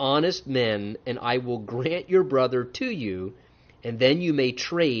you are honest men, and I will grant your brother to you, and then you may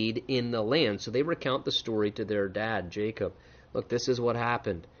trade in the land. So they recount the story to their dad, Jacob. Look, this is what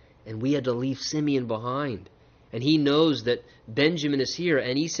happened. And we had to leave Simeon behind. And he knows that Benjamin is here.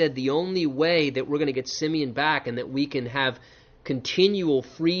 And he said the only way that we're going to get Simeon back and that we can have continual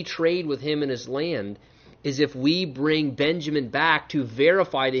free trade with him and his land is if we bring Benjamin back to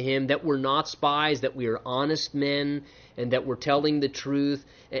verify to him that we're not spies, that we are honest men, and that we're telling the truth.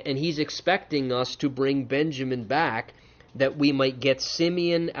 And he's expecting us to bring Benjamin back that we might get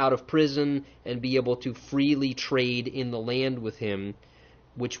Simeon out of prison and be able to freely trade in the land with him,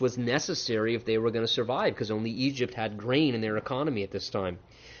 which was necessary if they were going to survive, because only Egypt had grain in their economy at this time.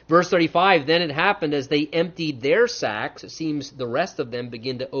 Verse 35, then it happened as they emptied their sacks, it seems the rest of them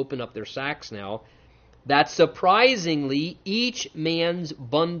begin to open up their sacks now, that surprisingly each man's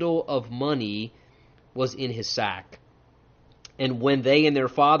bundle of money was in his sack. And when they and their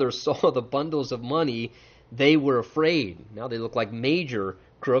father saw the bundles of money, they were afraid. Now they look like major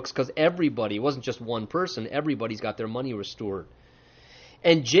crooks because everybody, it wasn't just one person, everybody's got their money restored.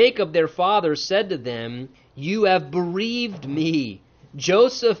 And Jacob their father said to them, you have bereaved me.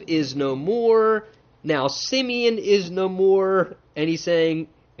 Joseph is no more. Now Simeon is no more. And he's saying,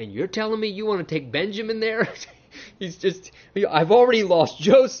 and you're telling me you want to take Benjamin there? He's just, I've already lost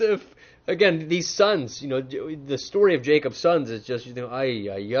Joseph. Again, these sons, the story of Jacob's sons is just,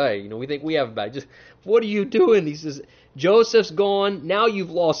 we think we have a bad. Just, what are you doing? He says, Joseph's gone. Now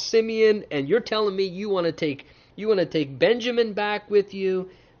you've lost Simeon, and you're telling me you want to take You want to take Benjamin back with you?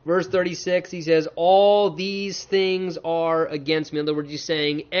 Verse 36, he says, all these things are against me. In other words, he's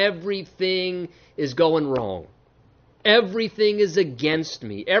saying everything is going wrong. Everything is against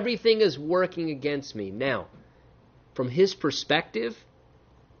me. Everything is working against me. Now, from his perspective,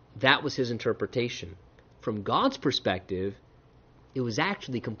 that was his interpretation. From God's perspective, it was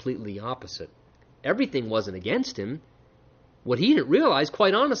actually completely opposite. Everything wasn't against him. What he didn't realize,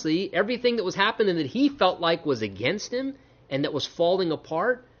 quite honestly, everything that was happening that he felt like was against him and that was falling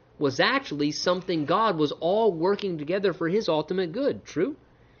apart was actually something God was all working together for his ultimate good. True?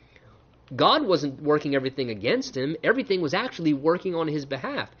 God wasn't working everything against him. Everything was actually working on his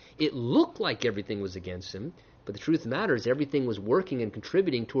behalf. It looked like everything was against him, but the truth of the matter is everything was working and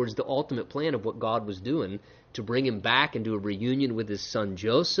contributing towards the ultimate plan of what God was doing, to bring him back into a reunion with his son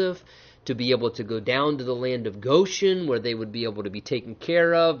Joseph, to be able to go down to the land of Goshen where they would be able to be taken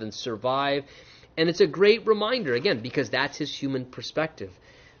care of and survive. And it's a great reminder, again, because that's his human perspective.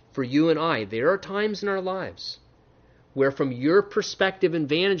 For you and I, there are times in our lives where from your perspective and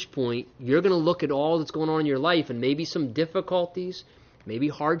vantage point, you're going to look at all that's going on in your life and maybe some difficulties, maybe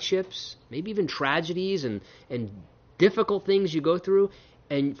hardships, maybe even tragedies and difficult things you go through.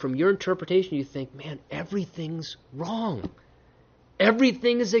 And from your interpretation, you think, man, everything's wrong.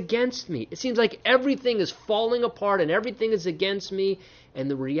 Everything is against me. It seems like everything is falling apart and everything is against me. And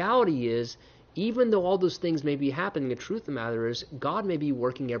the reality is, even though all those things may be happening, the truth of the matter is God may be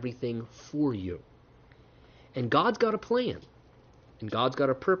working everything for you. And God's got a plan. And God's got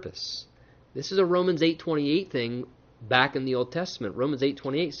a purpose. This is a Romans 8:28 thing back in the Old Testament. Romans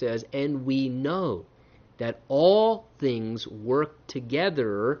 8:28 says, and we know that all things work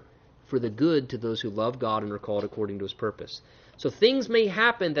together for the good to those who love God and are called according to his purpose. So things may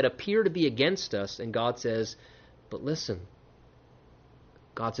happen that appear to be against us, and God says, but listen,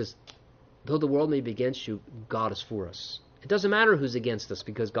 God says, though the world may be against you, God is for us. It doesn't matter who's against us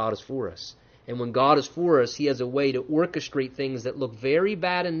because God is for us. And when God is for us, he has a way to orchestrate things that look very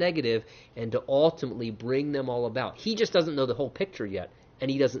bad and negative and to ultimately bring them all about. He just doesn't know the whole picture yet, and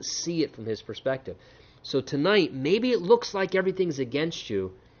he doesn't see it from his perspective. So tonight, maybe it looks like everything's against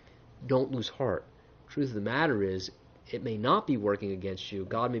you. Don't lose heart. Truth of the matter is, it may not be working against you.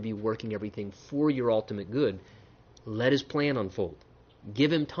 God may be working everything for your ultimate good. Let his plan unfold.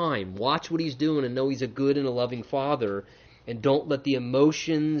 Give him time. Watch what he's doing and know he's a good and a loving father. And don't let the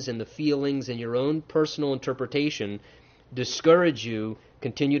emotions and the feelings and your own personal interpretation discourage you.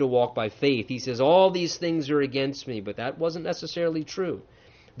 Continue to walk by faith. He says, all these things are against me, but that wasn't necessarily true.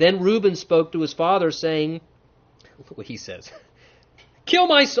 Then Reuben spoke to his father, saying, look what he says, kill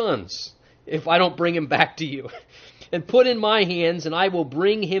my sons if I don't bring him back to you, and put in my hands, and I will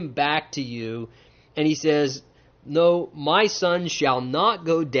bring him back to you. And he says, no, my son shall not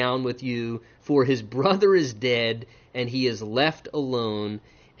go down with you, for his brother is dead, and he is left alone.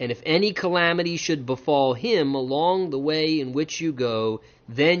 And if any calamity should befall him along the way in which you go,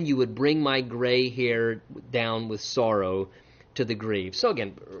 then you would bring my gray hair down with sorrow to the grave. So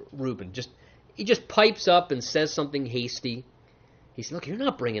again, Reuben, he just pipes up and says something hasty. He said, look, you're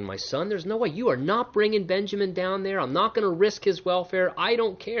not bringing my son. There's no way. You are not bringing Benjamin down there. I'm not going to risk his welfare. I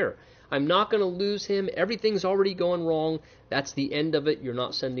don't care. I'm not going to lose him. Everything's already going wrong. That's the end of it. You're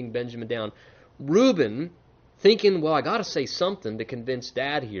not sending Benjamin down. Reuben, thinking, well, I got to say something to convince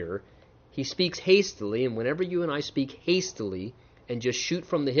Dad here, he speaks hastily, and whenever you and I speak hastily and just shoot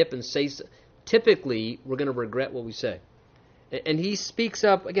from the hip and say, typically, we're going to regret what we say. And he speaks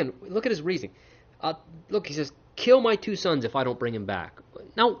up, again, look at his reasoning. Look, he says, kill my two sons if I don't bring him back.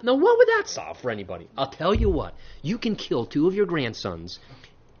 Now, what would that solve for anybody? I'll tell you what, you can kill two of your grandsons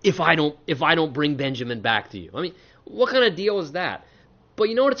if I don't bring Benjamin back to you. I mean, what kind of deal is that? But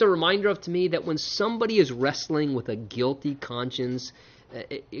you know what it's a reminder of to me? That when somebody is wrestling with a guilty conscience,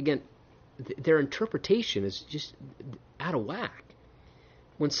 again, their interpretation is just out of whack.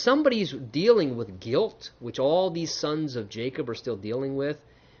 When somebody's dealing with guilt, which all these sons of Jacob are still dealing with,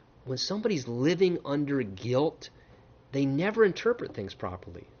 when somebody's living under guilt, they never interpret things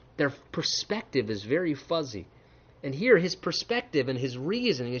properly. Their perspective is very fuzzy. And here, his perspective and his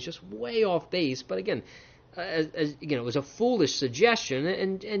reasoning is just way off base. But again, it was a foolish suggestion,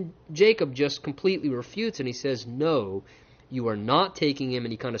 and Jacob just completely refutes, and he says, no, you are not taking him,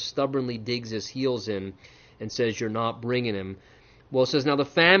 and he kind of stubbornly digs his heels in and says, you're not bringing him. Well, it says, now the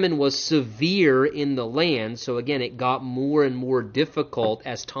famine was severe in the land, so again, it got more and more difficult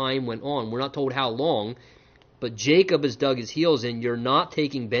as time went on. We're not told how long, but Jacob has dug his heels in. You're not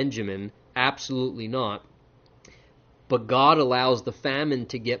taking Benjamin, absolutely not. But God allows the famine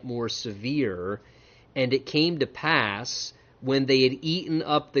to get more severe, and it came to pass, when they had eaten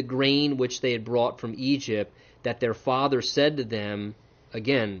up the grain which they had brought from Egypt, that their father said to them,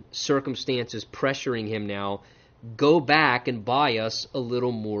 again, circumstances pressuring him now, "Go back and buy us a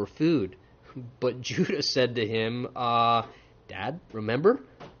little more food." But Judah said to him, "Dad, remember?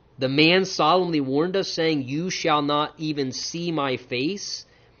 The man solemnly warned us, saying, 'You shall not even see my face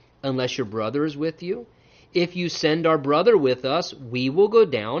unless your brother is with you. If you send our brother with us, we will go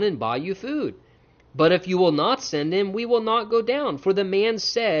down and buy you food. But if you will not send him, we will not go down. For the man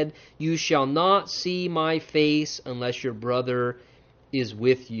said, you shall not see my face unless your brother is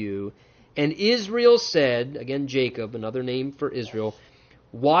with you.' And Israel said," again Jacob, another name for Israel,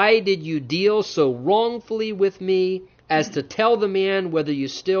 "Why did you deal so wrongfully with me as to tell the man whether you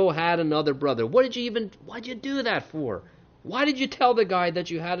still had another brother?" Why'd you do that for? Why did you tell the guy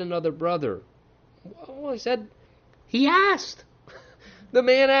that you had another brother? Well, he said, he asked. The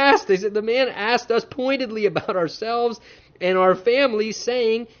man asked. They said, the man asked us pointedly about ourselves and our family,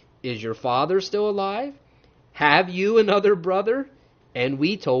 saying, "Is your father still alive? Have you another brother?" And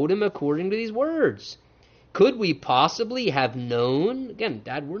we told him according to these words. Could we possibly have known? Again,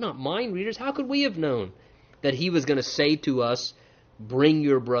 Dad, we're not mind readers. How could we have known that he was going to say to us, "Bring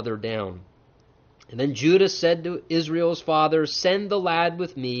your brother down"? And then Judah said to Israel's father, "Send the lad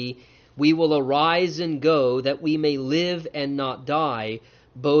with me. We will arise and go, that we may live and not die,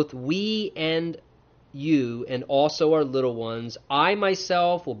 both we and you, and also our little ones. I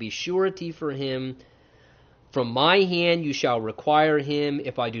myself will be surety for him. From my hand you shall require him.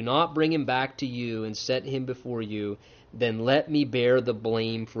 If I do not bring him back to you and set him before you, then let me bear the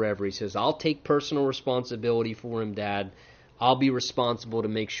blame forever." He says, "I'll take personal responsibility for him, Dad. I'll be responsible to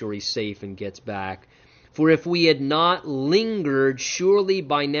make sure he's safe and gets back. For if we had not lingered, surely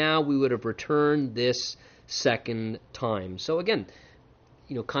by now we would have returned this second time." So again,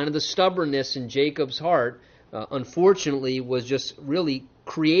 kind of the stubbornness in Jacob's heart, unfortunately, was just really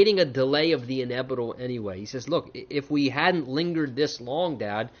creating a delay of the inevitable anyway. He says, look, if we hadn't lingered this long,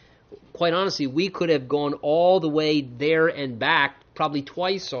 Dad, quite honestly, we could have gone all the way there and back probably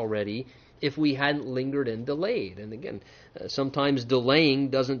twice already if we hadn't lingered and delayed. And again, sometimes delaying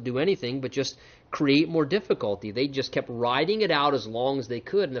doesn't do anything but just create more difficulty. They just kept riding it out as long as they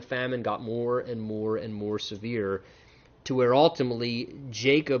could, and the famine got more and more and more severe, to where ultimately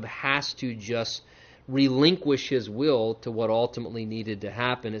Jacob has to just relinquish his will to what ultimately needed to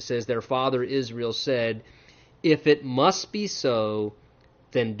happen. It says, their father Israel said, "If it must be so,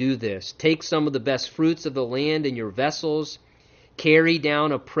 then do this. Take some of the best fruits of the land in your vessels, carry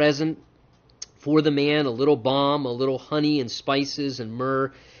down a present for the man, a little balm, a little honey and spices and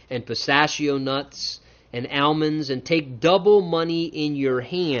myrrh and pistachio nuts and almonds, and take double money in your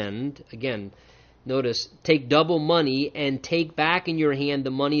hand." Again, notice, take double money and take back in your hand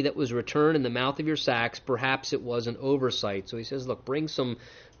the money that was returned in the mouth of your sacks. Perhaps it was an oversight. So he says, look, bring some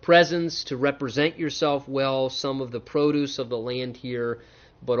presents to represent yourself well, some of the produce of the land here,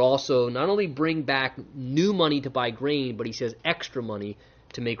 but also not only bring back new money to buy grain, but he says extra money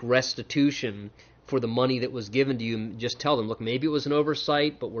to make restitution for the money that was given to you. Just tell them, look, maybe it was an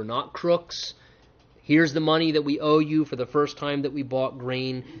oversight, but we're not crooks. Here's the money that we owe you for the first time that we bought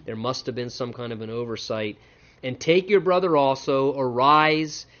grain. There must have been some kind of an oversight. And take your brother also,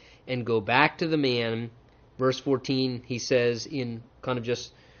 arise and go back to the man. Verse 14, he says, in kind of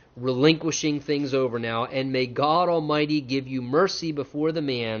just relinquishing things over now, and may God Almighty give you mercy before the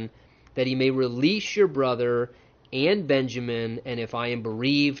man, that he may release your brother and Benjamin, and if I am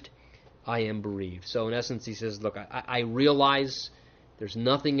bereaved, I am bereaved. So in essence, he says, look, I realize there's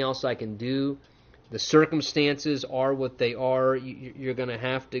nothing else I can do. The circumstances are what they are. You're going to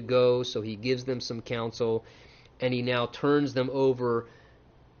have to go. So he gives them some counsel, and he now turns them over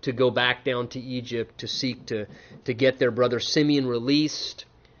to go back down to Egypt to seek to get their brother Simeon released,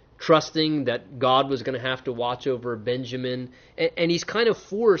 trusting that God was going to have to watch over Benjamin. And he's kind of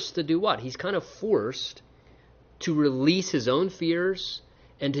forced to do what? He's kind of forced to release his own fears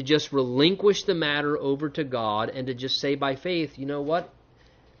and to just relinquish the matter over to God and to just say by faith, you know what?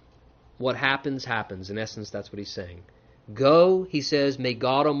 What happens, happens. In essence, that's what he's saying. Go, he says, may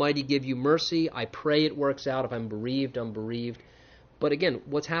God Almighty give you mercy. I pray it works out. If I'm bereaved, I'm bereaved. But again,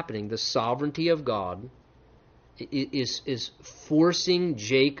 what's happening? The sovereignty of God is forcing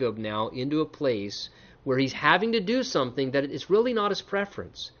Jacob now into a place where he's having to do something that is really not his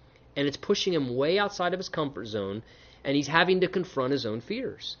preference. And it's pushing him way outside of his comfort zone, and he's having to confront his own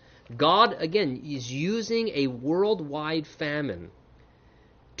fears. God, again, is using a worldwide famine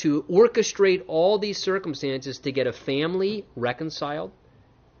to orchestrate all these circumstances to get a family reconciled.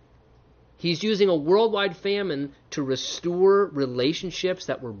 He's using a worldwide famine to restore relationships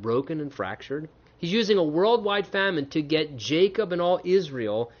that were broken and fractured. He's using a worldwide famine to get Jacob and all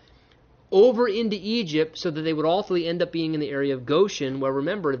Israel over into Egypt so that they would ultimately end up being in the area of Goshen, where,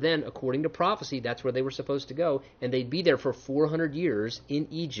 remember, then, according to prophecy, that's where they were supposed to go, and they'd be there for 400 years in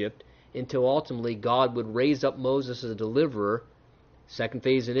Egypt until ultimately God would raise up Moses as a deliverer, second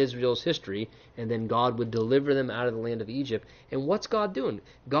phase in Israel's history, and then God would deliver them out of the land of Egypt. And what's God doing?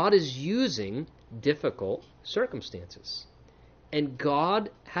 God is using difficult circumstances. And God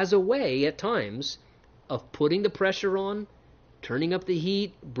has a way at times of putting the pressure on, turning up the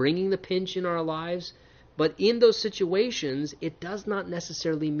heat, bringing the pinch in our lives. But in those situations, it does not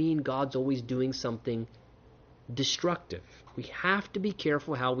necessarily mean God's always doing something destructive. We have to be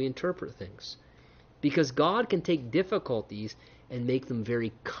careful how we interpret things, because God can take difficulties and make them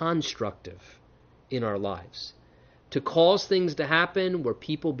very constructive in our lives, to cause things to happen where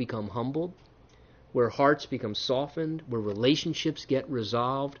people become humbled, where hearts become softened, where relationships get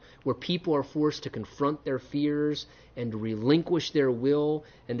resolved, where people are forced to confront their fears and to relinquish their will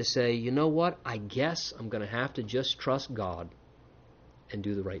and to say, you know what, I guess I'm going to have to just trust God and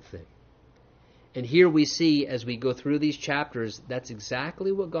do the right thing. And here we see, as we go through these chapters, that's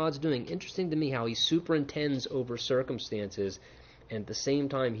exactly what God's doing. Interesting to me how he superintends over circumstances, and at the same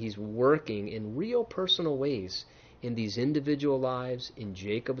time he's working in real personal ways in these individual lives, in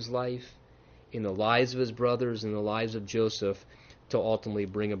Jacob's life, in the lives of his brothers, in the lives of Joseph, to ultimately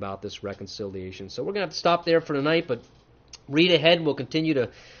bring about this reconciliation. So we're going to have to stop there for tonight, but read ahead. We'll continue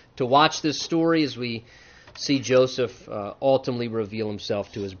to watch this story as we see Joseph ultimately reveal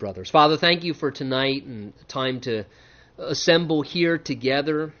himself to his brothers. Father, thank you for tonight and time to assemble here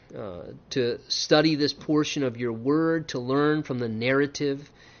together, to study this portion of your word, to learn from the narrative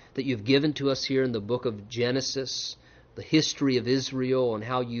that you've given to us here in the book of Genesis, the history of Israel and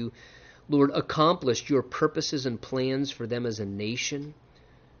how you, Lord, accomplished your purposes and plans for them as a nation.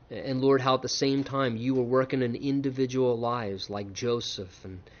 And Lord, how at the same time you were working in individual lives like Joseph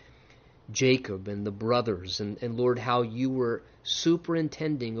and Jacob and the brothers, and Lord, how you were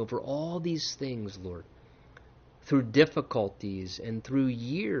superintending over all these things, Lord, through difficulties and through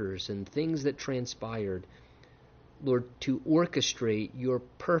years and things that transpired, Lord, to orchestrate your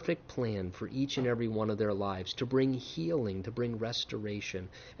perfect plan for each and every one of their lives, to bring healing, to bring restoration,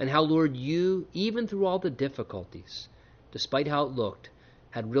 and how, Lord, you, even through all the difficulties, despite how it looked,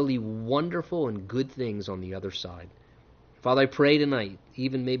 had really wonderful and good things on the other side. Father, I pray tonight,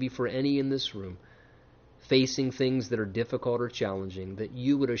 even maybe for any in this room, facing things that are difficult or challenging, that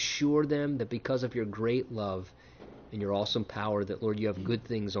you would assure them that because of your great love and your awesome power, that, Lord, you have good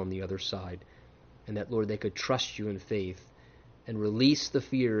things on the other side, and that, Lord, they could trust you in faith and release the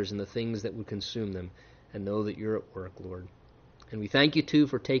fears and the things that would consume them and know that you're at work, Lord. And we thank you, too,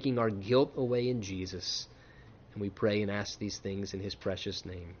 for taking our guilt away in Jesus. And we pray and ask these things in his precious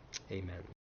name. Amen.